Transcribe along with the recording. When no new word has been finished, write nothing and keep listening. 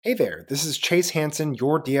Hey there, this is Chase Hansen,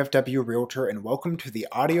 your DFW realtor, and welcome to the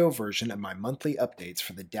audio version of my monthly updates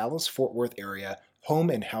for the Dallas-Fort Worth area home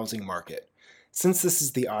and housing market. Since this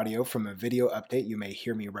is the audio from a video update, you may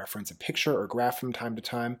hear me reference a picture or graph from time to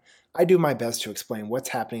time. I do my best to explain what's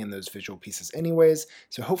happening in those visual pieces anyways,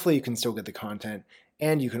 so hopefully you can still get the content,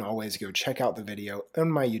 and you can always go check out the video on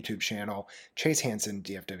my YouTube channel, Chase Hansen,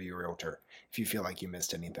 DFW Realtor, if you feel like you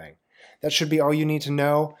missed anything. That should be all you need to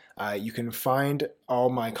know. You can find all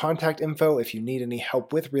my contact info if you need any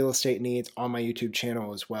help with real estate needs on my YouTube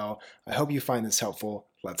channel as well. I hope you find this helpful.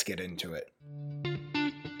 Let's get into it.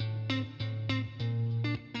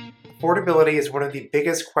 Affordability is one of the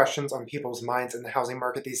biggest questions on people's minds in the housing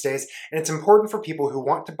market these days, and it's important for people who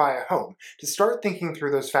want to buy a home to start thinking through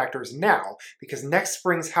those factors now, because next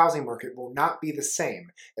spring's housing market will not be the same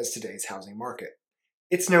as today's housing market.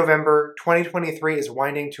 It's November, 2023 is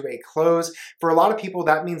winding to a close. For a lot of people,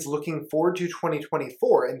 that means looking forward to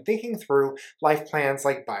 2024 and thinking through life plans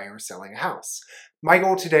like buying or selling a house. My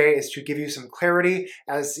goal today is to give you some clarity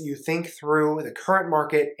as you think through the current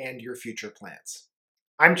market and your future plans.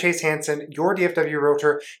 I'm Chase Hansen, your DFW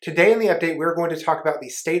realtor. Today in the update, we're going to talk about the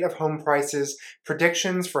state of home prices,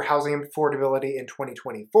 predictions for housing affordability in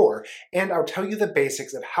 2024, and I'll tell you the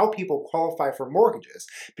basics of how people qualify for mortgages,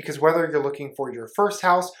 because whether you're looking for your first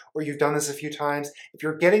house or you've done this a few times, if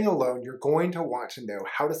you're getting a loan, you're going to want to know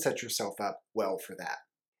how to set yourself up well for that.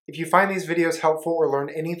 If you find these videos helpful or learn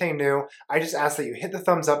anything new, I just ask that you hit the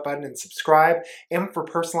thumbs up button and subscribe. And for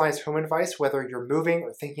personalized home advice, whether you're moving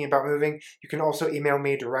or thinking about moving, you can also email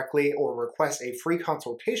me directly or request a free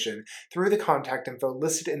consultation through the contact info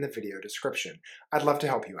listed in the video description. I'd love to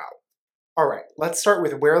help you out. All right, let's start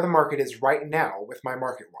with where the market is right now with my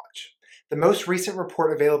Market Watch. The most recent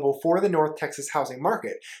report available for the North Texas housing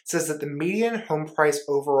market says that the median home price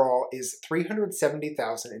overall is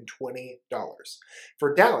 $370,020.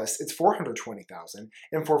 For Dallas, it's $420,000,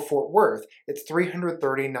 and for Fort Worth, it's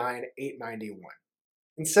 $339,891.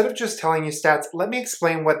 Instead of just telling you stats, let me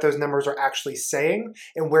explain what those numbers are actually saying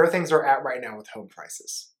and where things are at right now with home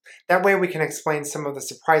prices. That way we can explain some of the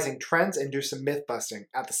surprising trends and do some myth busting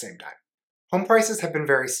at the same time. Home prices have been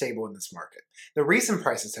very stable in this market. The reason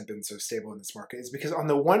prices have been so stable in this market is because on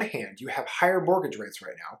the one hand, you have higher mortgage rates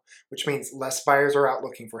right now, which means less buyers are out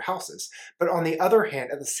looking for houses. But on the other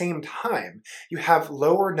hand, at the same time, you have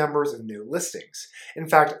lower numbers of new listings. In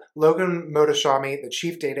fact, Logan Motoshami, the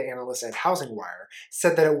chief data analyst at HousingWire,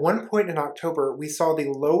 said that at one point in October, we saw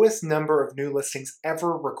the lowest number of new listings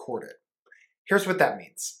ever recorded. Here's what that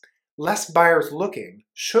means. Less buyers looking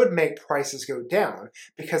should make prices go down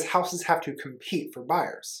because houses have to compete for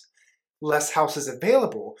buyers. Less houses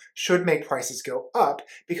available should make prices go up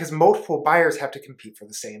because multiple buyers have to compete for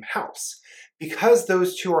the same house. Because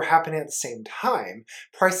those two are happening at the same time,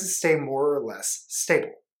 prices stay more or less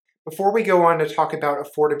stable. Before we go on to talk about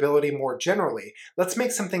affordability more generally, let's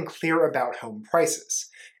make something clear about home prices.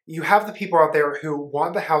 You have the people out there who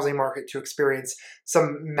want the housing market to experience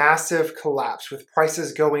some massive collapse with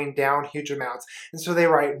prices going down huge amounts. And so they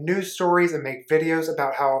write news stories and make videos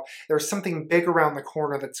about how there's something big around the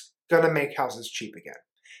corner that's going to make houses cheap again.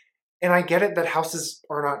 And I get it that houses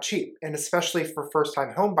are not cheap. And especially for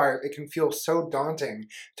first-time home buyers, it can feel so daunting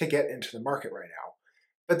to get into the market right now.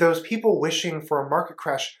 But those people wishing for a market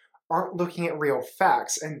crash aren't looking at real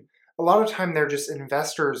facts. And a lot of time they're just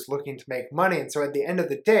investors looking to make money, and so at the end of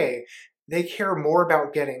the day, they care more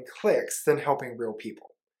about getting clicks than helping real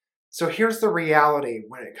people. So here's the reality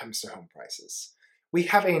when it comes to home prices. We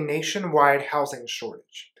have a nationwide housing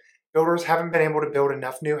shortage. Builders haven't been able to build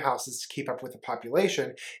enough new houses to keep up with the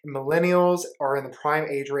population, and millennials are in the prime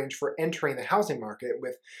age range for entering the housing market,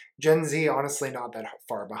 with Gen Z honestly not that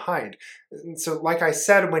far behind. And so like I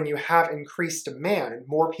said, when you have increased demand,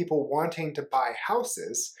 more people wanting to buy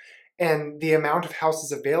houses, and the amount of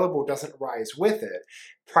houses available doesn't rise with it,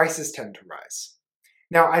 prices tend to rise.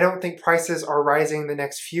 Now, I don't think prices are rising the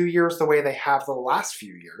next few years the way they have the last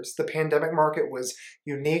few years. The pandemic market was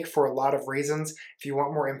unique for a lot of reasons. If you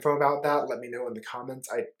want more info about that, let me know in the comments.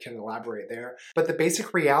 I can elaborate there. But the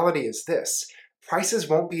basic reality is this. Prices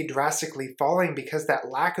won't be drastically falling because that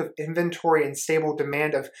lack of inventory and stable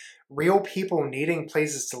demand of real people needing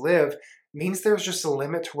places to live means there's just a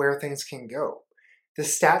limit to where things can go. The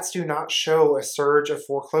stats do not show a surge of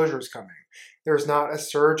foreclosures coming. There's not a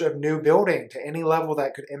surge of new building to any level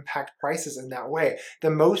that could impact prices in that way. The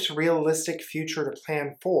most realistic future to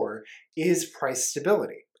plan for is price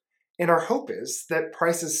stability. And our hope is that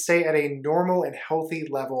prices stay at a normal and healthy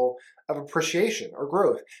level of appreciation or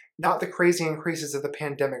growth, not the crazy increases of the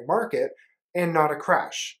pandemic market, and not a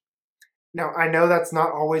crash. Now, I know that's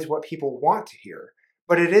not always what people want to hear,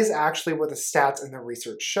 but it is actually what the stats and the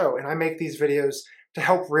research show, and I make these videos to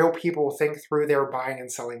help real people think through their buying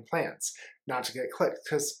and selling plans, not to get clicked,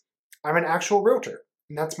 because I'm an actual realtor,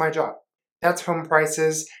 and that's my job. That's home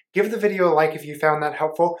prices. Give the video a like if you found that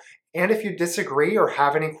helpful, and if you disagree or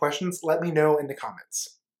have any questions, let me know in the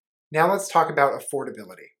comments. Now let's talk about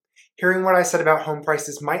affordability. Hearing what I said about home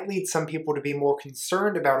prices might lead some people to be more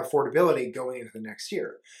concerned about affordability going into the next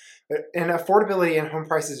year. And affordability and home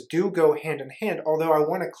prices do go hand in hand, although I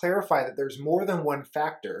want to clarify that there's more than one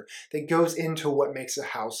factor that goes into what makes a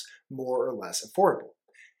house more or less affordable.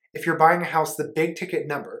 If you're buying a house, the big ticket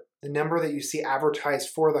number, the number that you see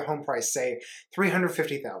advertised for the home price, say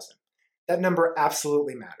 $350,000, that number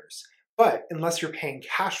absolutely matters. But unless you're paying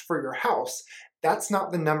cash for your house, that's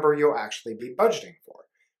not the number you'll actually be budgeting for.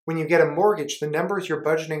 When you get a mortgage, the numbers you're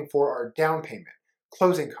budgeting for are down payment,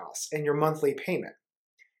 closing costs, and your monthly payment.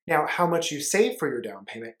 Now, how much you save for your down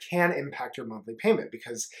payment can impact your monthly payment,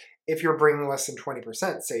 because if you're bringing less than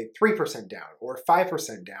 20%, say 3% down or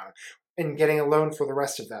 5% down, and getting a loan for the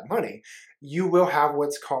rest of that money, you will have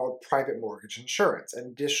what's called private mortgage insurance, an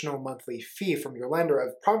additional monthly fee from your lender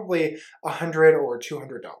of probably $100 or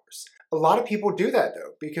 $200. A lot of people do that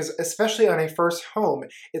though, because especially on a first home,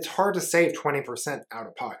 it's hard to save 20% out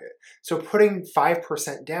of pocket. So putting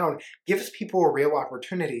 5% down gives people a real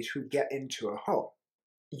opportunity to get into a home.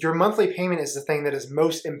 Your monthly payment is the thing that is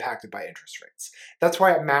most impacted by interest rates. That's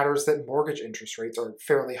why it matters that mortgage interest rates are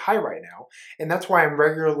fairly high right now, and that's why I'm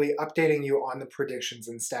regularly updating you on the predictions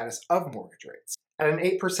and status of mortgage rates. At an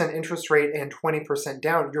 8% interest rate and 20%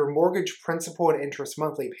 down, your mortgage principal and interest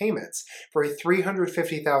monthly payments for a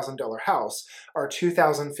 $350,000 house are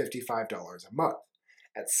 $2,055 a month.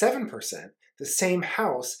 At 7%, the same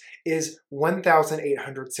house is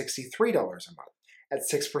 $1,863 a month. At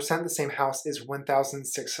 6%, the same house is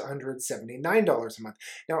 $1,679 a month.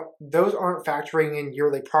 Now, those aren't factoring in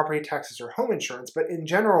yearly property taxes or home insurance, but in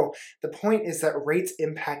general, the point is that rates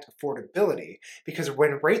impact affordability, because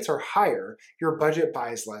when rates are higher, your budget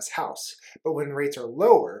buys less house. But when rates are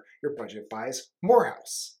lower, your budget buys more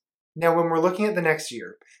house. Now, when we're looking at the next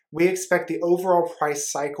year, we expect the overall price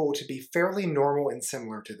cycle to be fairly normal and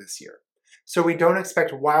similar to this year. So we don't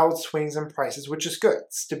expect wild swings in prices, which is good.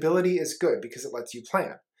 Stability is good because it lets you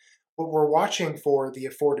plan. What we're watching for the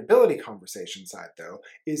affordability conversation side, though,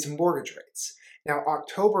 is mortgage rates. Now,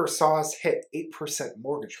 October saw us hit 8%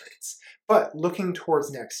 mortgage rates. But looking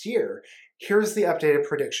towards next year, here's the updated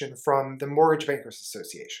prediction from the Mortgage Bankers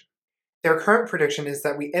Association. Their current prediction is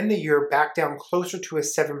that we end the year back down closer to a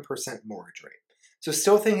 7% mortgage rate. So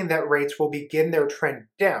still thinking that rates will begin their trend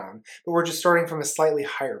down, but we're just starting from a slightly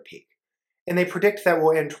higher peak. And they predict that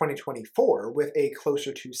we'll end 2024 with a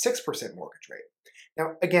closer to 6% mortgage rate.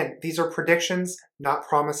 Now, again, these are predictions, not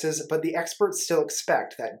promises, but the experts still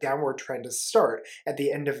expect that downward trend to start at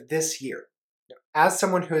the end of this year. As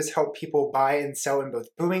someone who has helped people buy and sell in both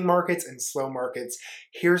booming markets and slow markets,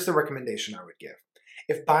 here's the recommendation I would give.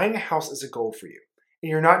 If buying a house is a goal for you, and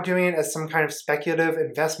you're not doing it as some kind of speculative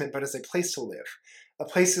investment, but as a place to live, a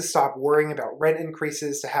place to stop worrying about rent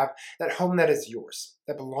increases, to have that home that is yours,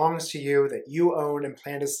 that belongs to you, that you own and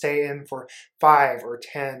plan to stay in for 5 or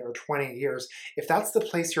 10 or 20 years, if that's the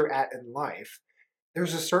place you're at in life,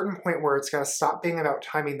 there's a certain point where it's got to stop being about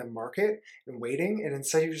timing the market and waiting, and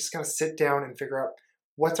instead you just got to sit down and figure out,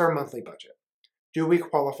 what's our monthly budget? Do we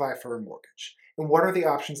qualify for a mortgage? And what are the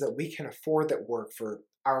options that we can afford that work for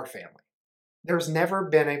our family? There's never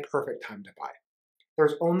been a perfect time to buy.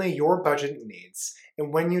 There's only your budget needs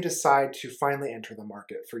and when you decide to finally enter the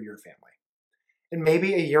market for your family. And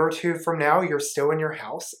maybe a year or two from now, you're still in your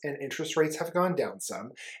house and interest rates have gone down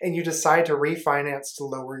some, and you decide to refinance to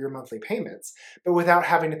lower your monthly payments, but without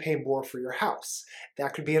having to pay more for your house.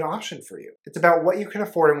 That could be an option for you. It's about what you can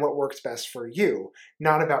afford and what works best for you,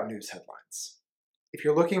 not about news headlines. If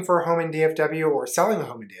you're looking for a home in DFW or selling a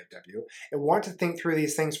home in DFW and want to think through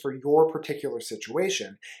these things for your particular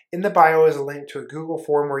situation, in the bio is a link to a Google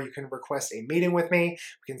form where you can request a meeting with me.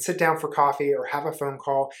 We can sit down for coffee or have a phone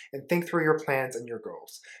call and think through your plans and your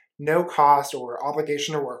goals. No cost or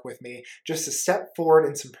obligation to work with me, just a step forward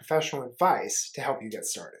and some professional advice to help you get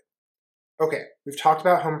started. Okay, we've talked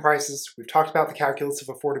about home prices, we've talked about the calculus of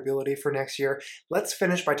affordability for next year. Let's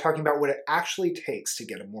finish by talking about what it actually takes to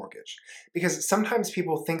get a mortgage. Because sometimes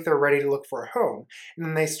people think they're ready to look for a home, and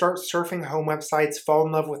then they start surfing home websites, fall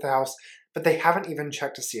in love with the house, but they haven't even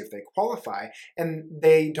checked to see if they qualify, and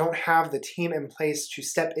they don't have the team in place to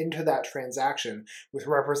step into that transaction with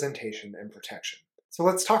representation and protection. So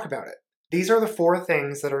let's talk about it. These are the 4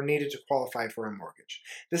 things that are needed to qualify for a mortgage.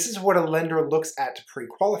 This is what a lender looks at to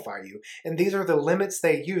pre-qualify you, and these are the limits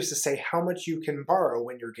they use to say how much you can borrow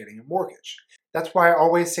when you're getting a mortgage. That's why I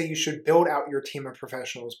always say you should build out your team of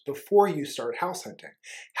professionals before you start house hunting.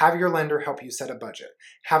 Have your lender help you set a budget.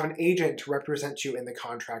 Have an agent to represent you in the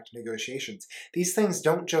contract negotiations. These things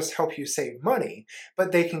don't just help you save money,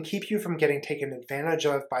 but they can keep you from getting taken advantage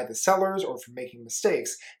of by the sellers or from making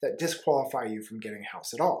mistakes that disqualify you from getting a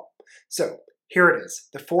house at all. So here it is,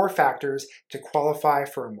 the 4 factors to qualify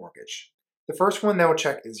for a mortgage. The first one they'll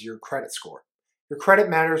check is your credit score. Your credit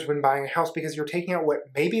matters when buying a house because you're taking out what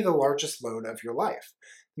may be the largest loan of your life.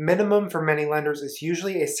 Minimum for many lenders is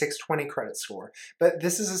usually a 620 credit score, but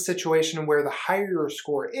this is a situation where the higher your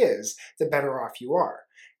score is, the better off you are.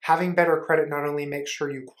 Having better credit not only makes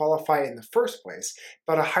sure you qualify in the first place,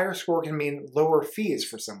 but a higher score can mean lower fees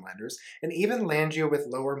for some lenders and even land you with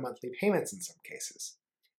lower monthly payments in some cases.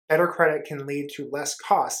 Better credit can lead to less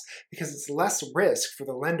costs because it's less risk for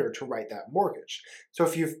the lender to write that mortgage. So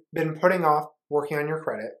if you've been putting off working on your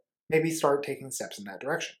credit, maybe start taking steps in that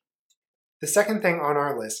direction. The second thing on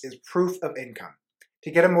our list is proof of income.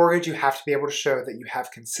 To get a mortgage, you have to be able to show that you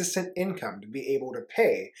have consistent income to be able to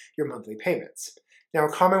pay your monthly payments. Now,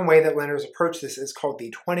 a common way that lenders approach this is called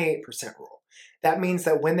the 28% rule. That means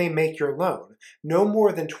that when they make your loan, no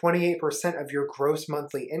more than 28% of your gross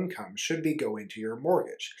monthly income should be going to your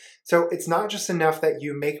mortgage. So it's not just enough that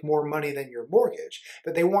you make more money than your mortgage,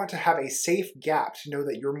 but they want to have a safe gap to know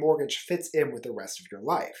that your mortgage fits in with the rest of your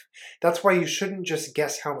life. That's why you shouldn't just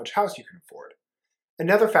guess how much house you can afford.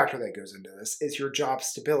 Another factor that goes into this is your job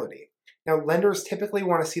stability. Now, lenders typically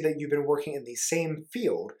want to see that you've been working in the same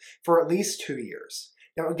field for at least 2 years.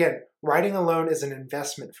 Now, again, writing a loan is an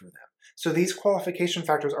investment for them. So these qualification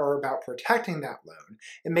factors are about protecting that loan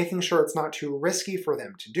and making sure it's not too risky for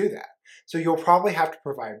them to do that. So you'll probably have to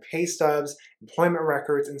provide pay stubs, employment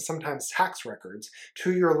records, and sometimes tax records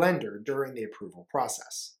to your lender during the approval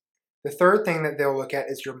process. The third thing that they'll look at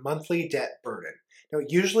is your monthly debt burden. Now,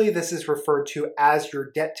 usually this is referred to as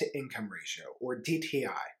your debt to income ratio, or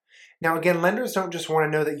DTI. Now again, lenders don't just want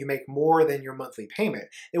to know that you make more than your monthly payment.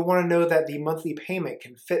 They want to know that the monthly payment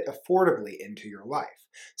can fit affordably into your life.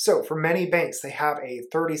 So for many banks, they have a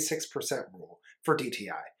 36% rule for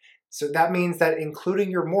DTI. So that means that including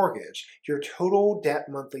your mortgage, your total debt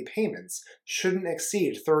monthly payments shouldn't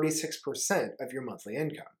exceed 36% of your monthly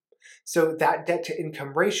income. So that debt to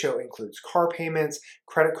income ratio includes car payments,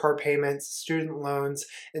 credit card payments, student loans.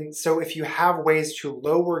 And so if you have ways to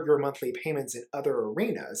lower your monthly payments in other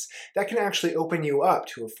arenas, that can actually open you up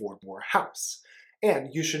to afford more house. And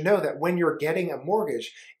you should know that when you're getting a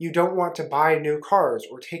mortgage, you don't want to buy new cars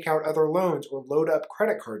or take out other loans or load up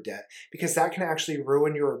credit card debt because that can actually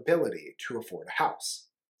ruin your ability to afford a house.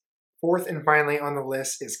 Fourth and finally on the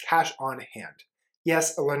list is cash on hand.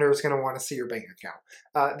 Yes, a lender is going to want to see your bank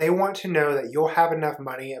account. They want to know that you'll have enough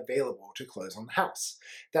money available to close on the house.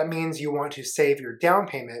 That means you want to save your down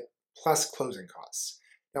payment plus closing costs.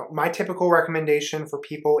 Now, my typical recommendation for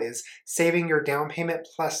people is saving your down payment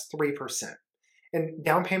plus 3%. And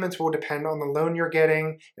down payments will depend on the loan you're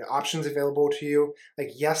getting, the options available to you. Like,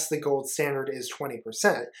 yes, the gold standard is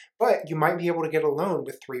 20%, but you might be able to get a loan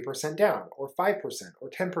with 3% down, or 5%, or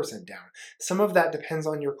 10% down. Some of that depends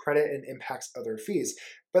on your credit and impacts other fees,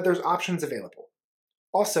 but there's options available.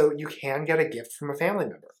 Also, you can get a gift from a family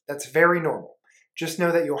member. That's very normal. Just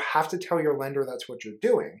know that you'll have to tell your lender that's what you're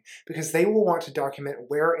doing, because they will want to document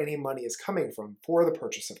where any money is coming from for the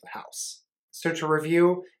purchase of the house. So to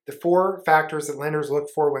review, the 4 factors that lenders look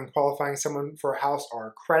for when qualifying someone for a house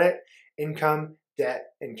are credit, income, debt,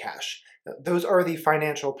 and cash. Now, those are the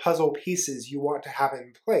financial puzzle pieces you want to have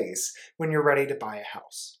in place when you're ready to buy a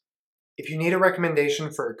house. If you need a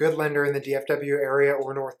recommendation for a good lender in the DFW area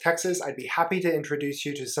or North Texas, I'd be happy to introduce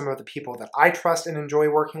you to some of the people that I trust and enjoy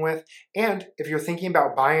working with. And if you're thinking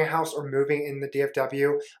about buying a house or moving in the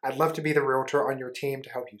DFW, I'd love to be the realtor on your team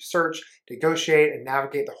to help you search, negotiate, and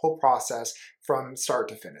navigate the whole process from start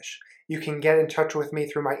to finish. You can get in touch with me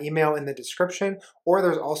through my email in the description, or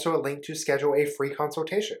there's also a link to schedule a free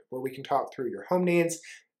consultation where we can talk through your home needs.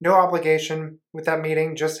 No obligation with that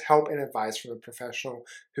meeting, just help and advice from a professional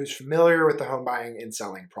who's familiar with the home buying and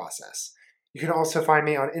selling process. You can also find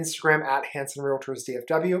me on Instagram at Hanson Realtors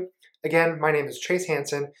DFW. Again, my name is Chase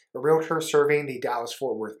Hanson, a realtor serving the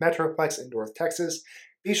Dallas-Fort Worth Metroplex in North Texas.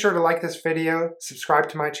 Be sure to like this video, subscribe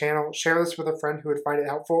to my channel, share this with a friend who would find it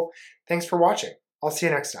helpful. Thanks for watching. I'll see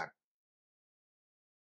you next time.